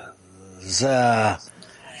that,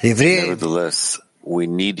 nevertheless, we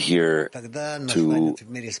need here to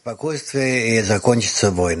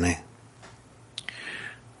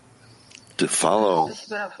follow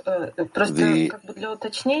the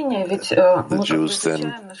Jews,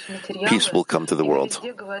 then peace will come to the world.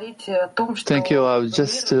 Thank you.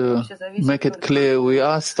 Just to make it clear, we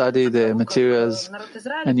are studying the materials,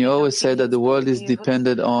 and you always say that the world is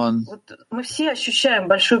dependent on the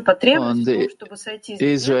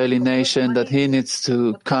Israeli nation, that he needs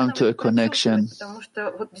to come to a connection.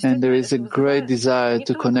 And there is a great desire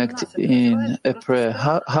to connect in a prayer.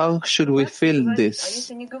 How should we feel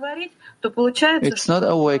this? It's not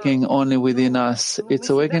awakening only within us. It's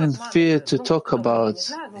awakening fear to talk about.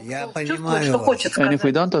 And if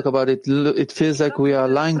we don't talk about it, it feels like we are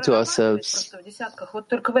lying to ourselves.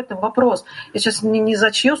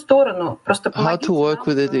 How to work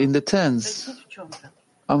with it in the tens?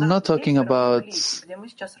 I'm not talking about...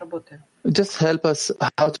 Just help us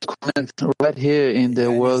how to connect right here in the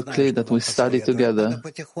world clear that we study together.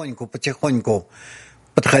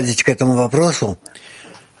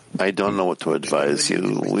 I don't know what to advise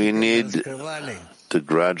you. We need to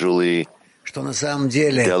gradually,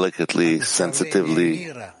 delicately,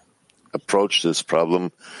 sensitively approach this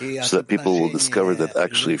problem so that people will discover that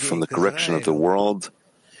actually from the correction of the world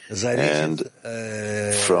and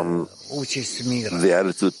from the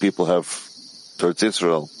attitude people have towards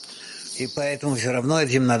Israel, the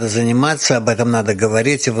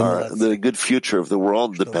good future of the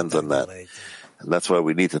world depends on that. And that's why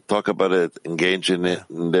we need to talk about it, engage in it,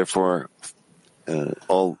 and therefore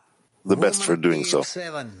all the best for doing so.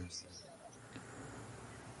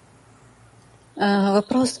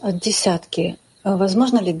 Вопрос от десятки.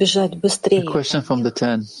 Возможно ли бежать быстрее? A question from the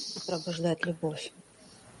 10.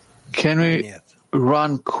 Can we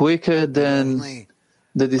run quicker than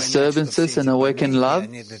the disturbances and awaken love?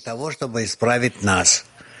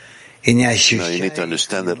 No, you need to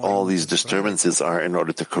understand that all these disturbances are in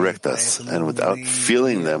order to correct us, and without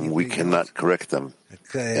feeling them, we cannot correct them.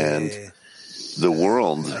 And the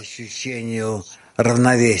world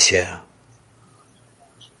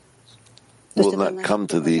will not come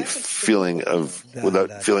to the feeling of,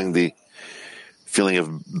 without feeling the feeling of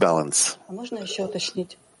balance.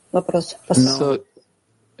 So,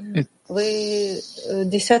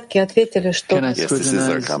 can I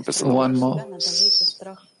scrutinize one more?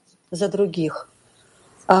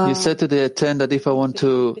 You said to the 10 that if I want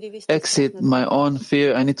to exit my own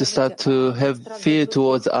fear, I need to start to have fear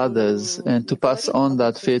towards others and to pass on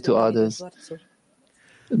that fear to others.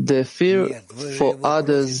 The fear for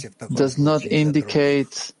others does not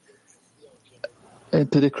indicate to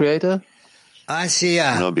the Creator?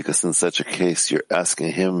 No, because in such a case, you're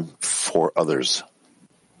asking Him for others.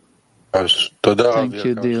 Thank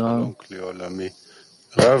you, dear.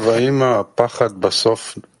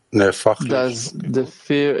 Does the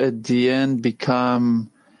fear at the end become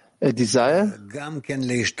a desire?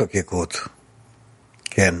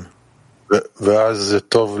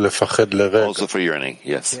 Also for yearning,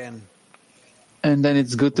 yes. And then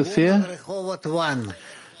it's good to fear?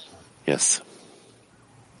 Yes.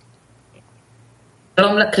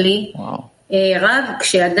 Wow.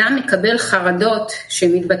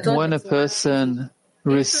 When a person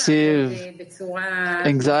receives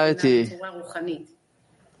anxiety,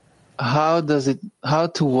 how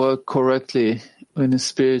to work correctly in a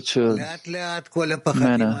spiritual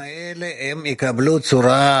manner?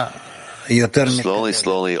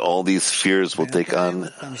 Slowly, all these fears will take on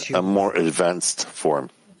a more advanced form.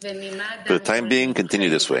 For the time being, continue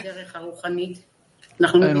this way.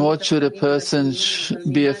 And what should a person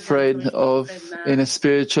be afraid of in a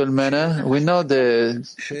spiritual manner? We know the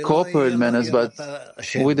corporate manners, but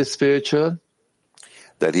with the spiritual?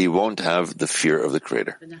 That he won't have the fear of the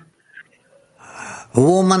Creator.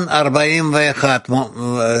 Woman 41.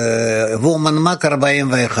 Woman Мак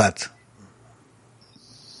 41.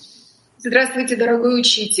 Здравствуйте, дорогой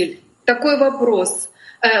учитель. Такой вопрос.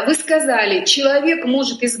 Вы сказали, человек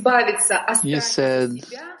может избавиться от страха себя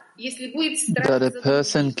that a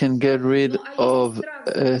person can get rid of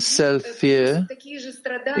self-fear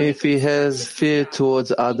if he has fear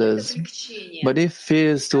towards others. But if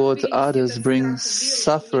fears towards others bring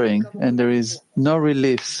suffering and there is no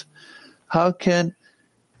relief, how can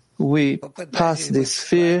we pass this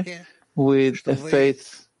fear with a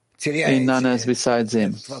faith in none else besides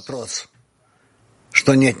Him?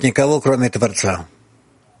 Что нет никого, кроме Творца.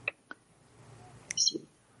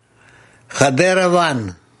 Хадера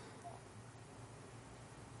Ван.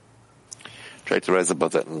 Try to rise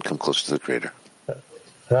above that and come closer to the Creator.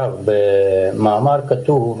 In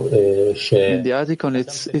the article,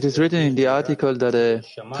 it is written in the article that a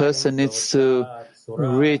person needs to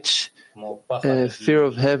reach fear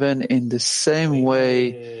of heaven in the same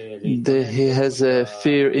way that he has a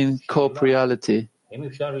fear in corporeality.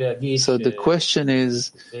 So the question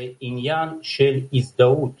is,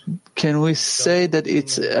 can we say that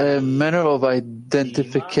it's a matter of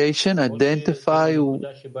identification, identify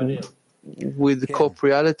with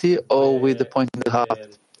corporeality or with the point in the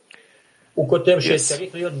heart? Yes.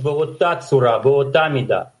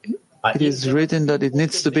 It is written that it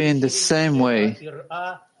needs to be in the same way.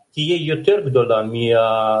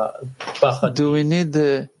 Do we need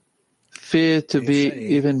the fear to be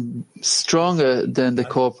even stronger than the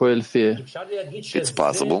corporeal fear? It's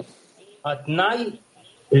possible.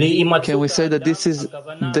 Can we say that this is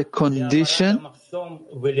the condition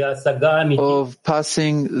of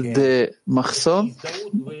passing the mahsom?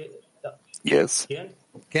 Yes.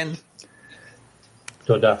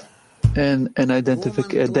 And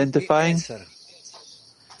identifying?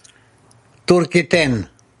 Turkey 10.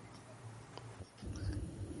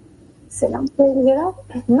 Selam sevgili Rab.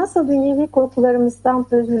 Nasıl dünyevi korkularımızdan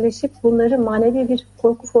özgürleşip bunları manevi bir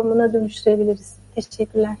korku formuna dönüştürebiliriz?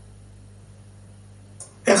 Teşekkürler.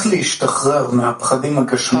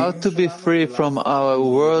 How to be free from our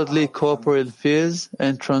worldly corporeal fears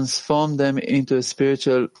and transform them into a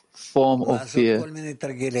spiritual form of fear?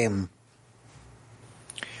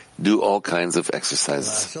 Do all kinds of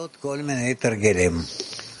exercises.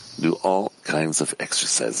 Do all kinds of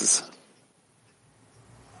exercises.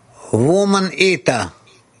 Woman eater.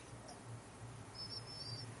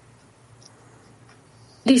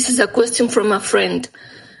 This is a question from a friend.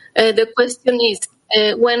 The question is,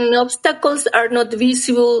 when obstacles are not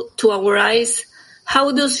visible to our eyes,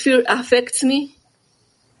 how does fear affect me?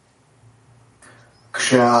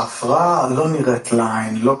 כשההפרעה לא נראית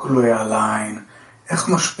לעין, לא גלויה לעין, איך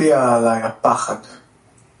משפיע עליי הפחד?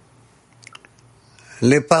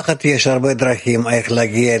 There are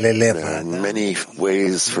many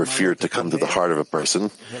ways for fear to come to the heart of a person,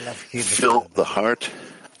 fill the heart,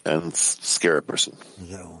 and scare a person.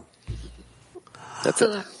 That's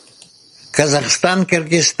it. Kazakhstan,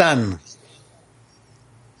 Kyrgyzstan.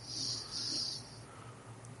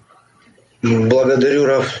 Благодарю,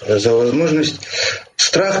 Раф, за возможность.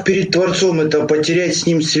 Страх перед Творцом — это потерять с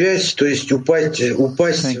Ним связь, то есть упасть для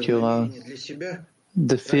себя.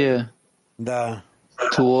 The fear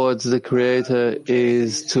towards the Creator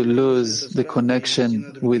is to lose the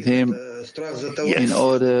connection with Him in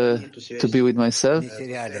order to be with myself.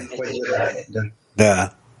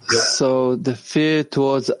 So the fear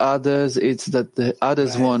towards others, it's that the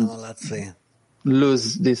others won't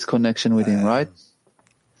lose this connection with Him, right?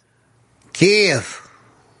 Kiev.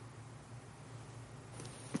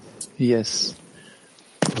 Yes.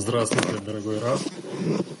 Здравствуйте, дорогой Раф.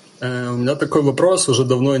 У меня такой вопрос уже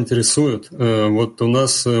давно интересует. Вот у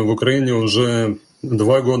нас в Украине уже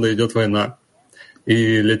 2 года идет война,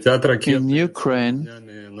 и летят ракеты. In Ukraine,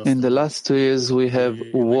 in the last 2 years, we have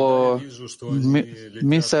war.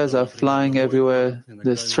 Missiles are flying everywhere.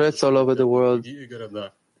 There's threats all over the world.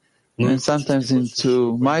 And sometimes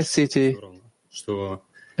into my city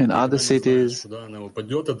and other cities.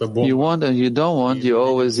 You want and you don't want, you're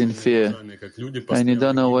always in fear. And you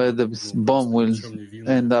don't know where the bomb will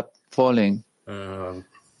end up falling. And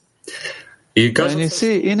you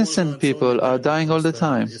see, innocent people are dying all the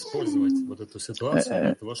time.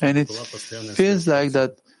 And it feels like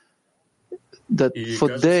that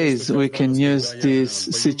for days we can use this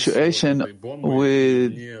situation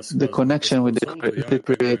with the connection with the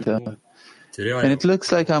Creator. And it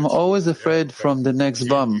looks like I'm always afraid from the next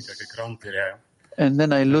bomb. And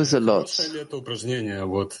then I lose a lot.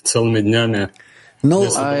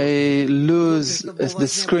 I lose the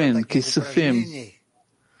screen, kisufim.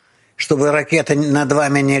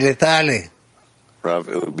 Rav,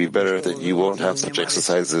 it would be better that you won't have such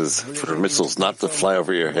exercises for missiles not to fly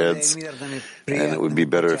over your heads, and it would be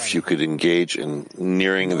better if you could engage in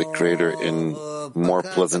nearing the Creator in more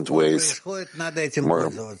pleasant ways,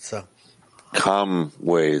 more calm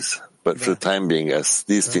ways, But for the time being, as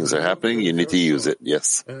these things are happening, you need to use it,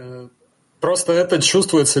 yes. Просто это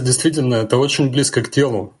чувствуется действительно, это очень близко к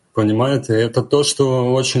телу, понимаете? Это то,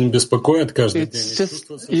 что очень беспокоит каждый день. It's just,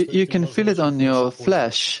 you can feel it on your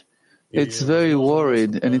flesh. It's very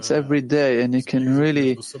worried, and it's every day, and you can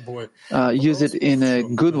really use it in a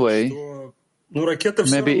good way.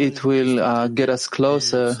 Maybe it will get us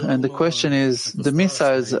closer. And the question is, the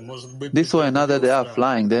missiles, this way or another, they are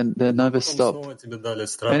flying. They never stop.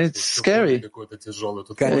 And it's scary.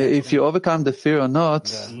 If you overcome the fear or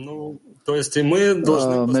not,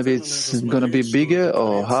 maybe it's going to be bigger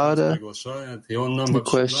or harder. The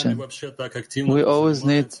question. We always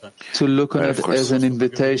need to look on it as an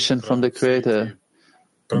invitation from the Creator,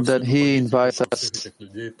 that He invites us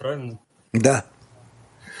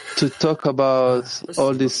to talk about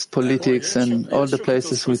all this politics and all the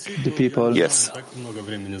places with the people. Yes.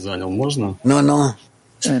 No.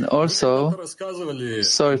 And also,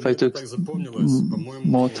 sorry if I took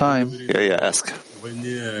more time. Yeah, ask.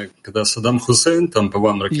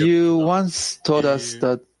 You once told us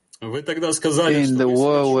that in the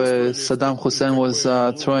war where Saddam Hussein was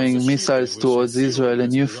throwing missiles towards Israel,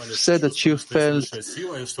 and you said that you felt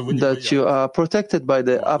that you are protected by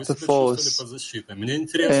the upper force,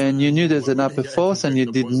 and you knew there's an upper force and you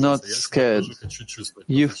did not scared.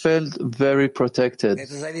 You felt very protected.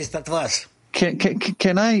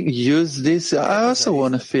 Can I use this? I also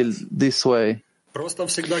want to feel this way.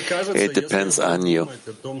 It depends on you.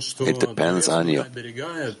 It depends on you.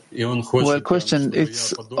 Well, question,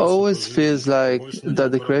 it always feels like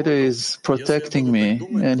that the Creator is protecting me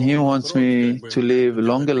and He wants me to live a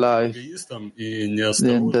longer life,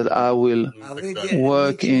 then that I will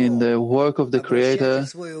work in the work of the Creator,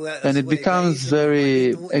 and it becomes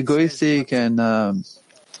very egoistic and No,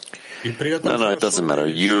 it doesn't matter.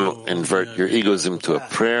 You invert your egoism to a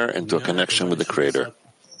prayer and to a connection with the Creator.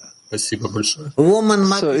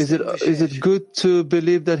 So is it good to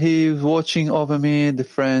believe that He is watching over me, the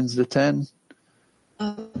friends, the 10?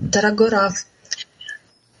 Дорогой Рав,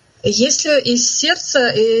 если из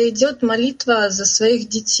сердца идет молитва за своих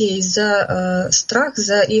детей, за страх,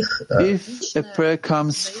 за их... If a prayer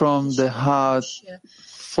comes from the heart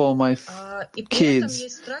for my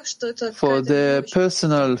kids, for their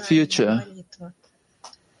personal future,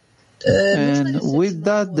 and with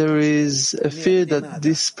that there is a fear that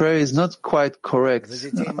this prayer is not quite correct.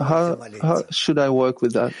 How should I work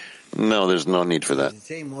with that? No, there's no need for that.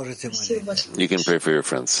 You can pray for your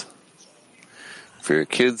friends. For your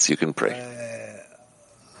kids, you can pray.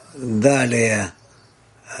 Далее,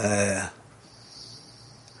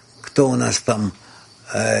 кто у нас там?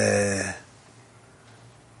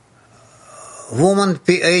 Woman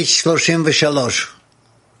PH 33.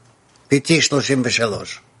 PT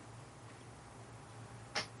 33.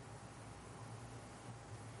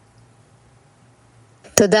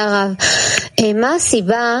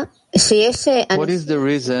 What is the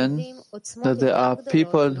reason that there are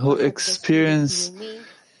people who experience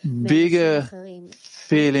bigger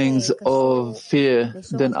feelings of fear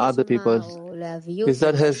than other people? Is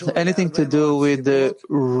that has anything to do with the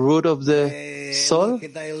root of the soul?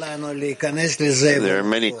 There are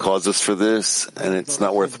many causes for this, and it's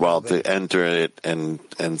not worthwhile to enter it and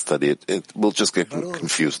study it. It will just get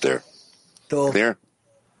confused there. Clear?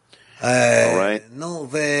 All right.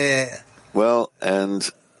 Well, and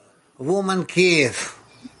Woman Kiev.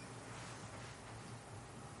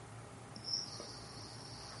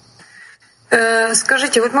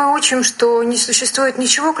 Скажите, вот мы учим, что не существует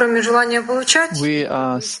ничего, кроме желания получать. We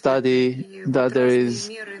study that there is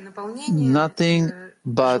nothing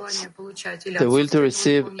but the will to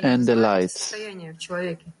receive and the light.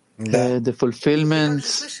 The fulfillment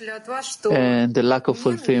and the lack of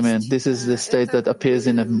fulfillment. This is the state that appears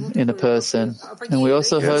in a person. And we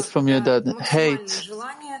also heard from you that hate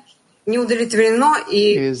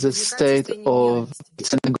is a state of,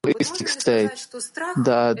 it's an egoistic state,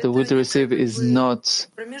 that the will to receive is not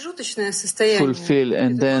fulfilled,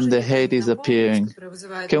 and then the hate is appearing.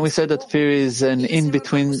 Can we say that fear is an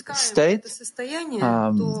in-between state?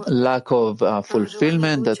 Lack of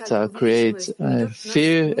fulfillment that creates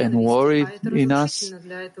fear and worry in us?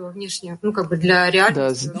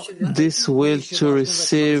 Does this will to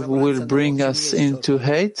receive will bring us into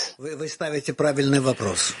hate?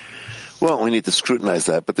 Well, we need to scrutinize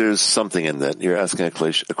that, but there's something in that. You're asking a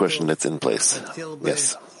question that's in place.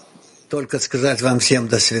 Yes. I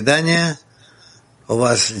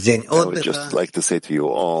would just like to say to you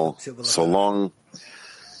all, so long.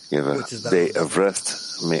 You have a day of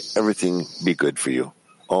rest. May everything be good for you.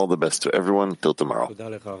 All the best to everyone. Till tomorrow.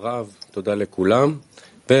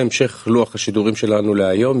 בהמשך לוח השידורים שלנו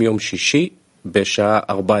להיום, יום שישי, בשעה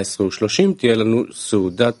 14:30 תהיה לנו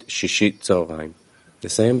סעודת שישי צהריים.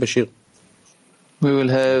 נסיים בשיר. We will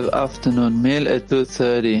have afternoon meal at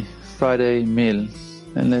 2:30, Friday meal.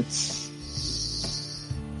 And let's...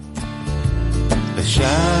 The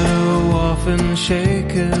shadow often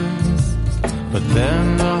shakens, but then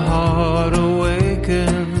the heart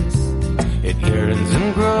awakens. It yearns and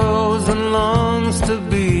grows and longs to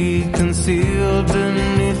be concealed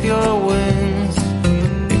beneath your wings.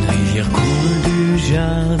 Une rivière coule du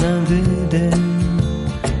jardin d'Éden,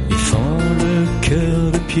 ils font le cœur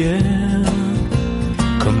de pierre,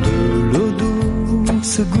 comme de l'eau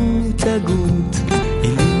douce goutte à goutte,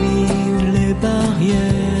 illumine les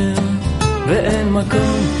barrières. ואין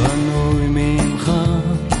מקום פנוי ממך,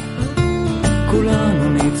 כולנו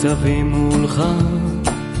ניצבים מולך,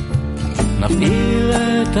 נפעיל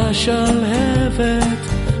את השלהבת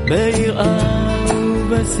ביראה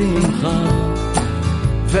ובשמחה.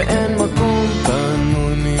 ואין מקום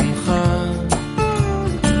פנוי ממך,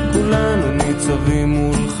 כולנו ניצבים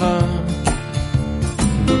מולך,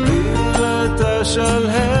 נפעיל את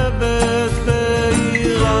השלהבת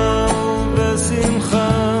ביראה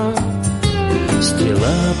ובשמחה.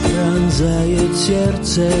 Стрела пронзает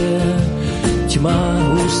сердце, тьма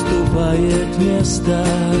уступает место,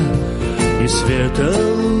 и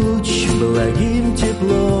светолуч благим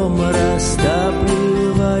теплом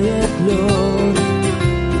растапливает лед.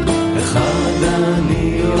 אחד אני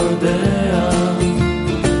יודע,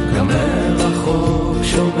 גם מרחוק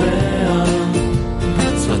שומע,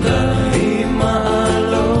 שפתיים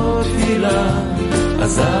מעלות תפילה,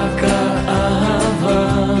 אזעקה אהבה.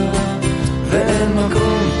 ואין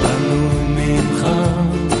מקום פנוי ממך,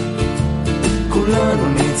 כולנו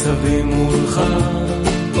ניצבים מולך,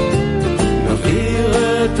 נבעיר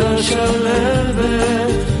את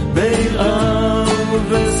השלהבת ביראה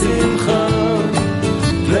ובשמחה.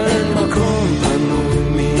 ואין מקום פנוי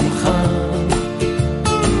ממך,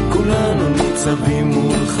 כולנו ניצבים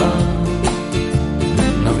מולך,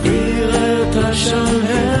 נבעיר את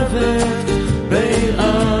השלהבת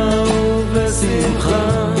ביראה ובשמחה.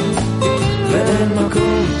 ואין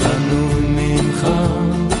מקום פנוי ממך,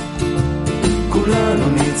 כולנו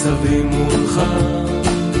ניצבים מולך,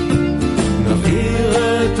 נבעיר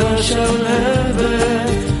את השלהבת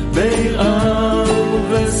ביראה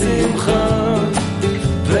ובשמחה.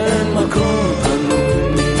 ואין מקום פנוי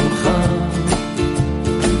ממך,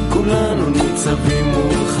 כולנו ניצבים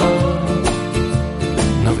מולך,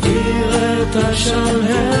 נבעיר את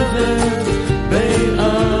השלהבת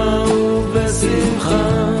ביראה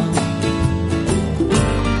ובשמחה.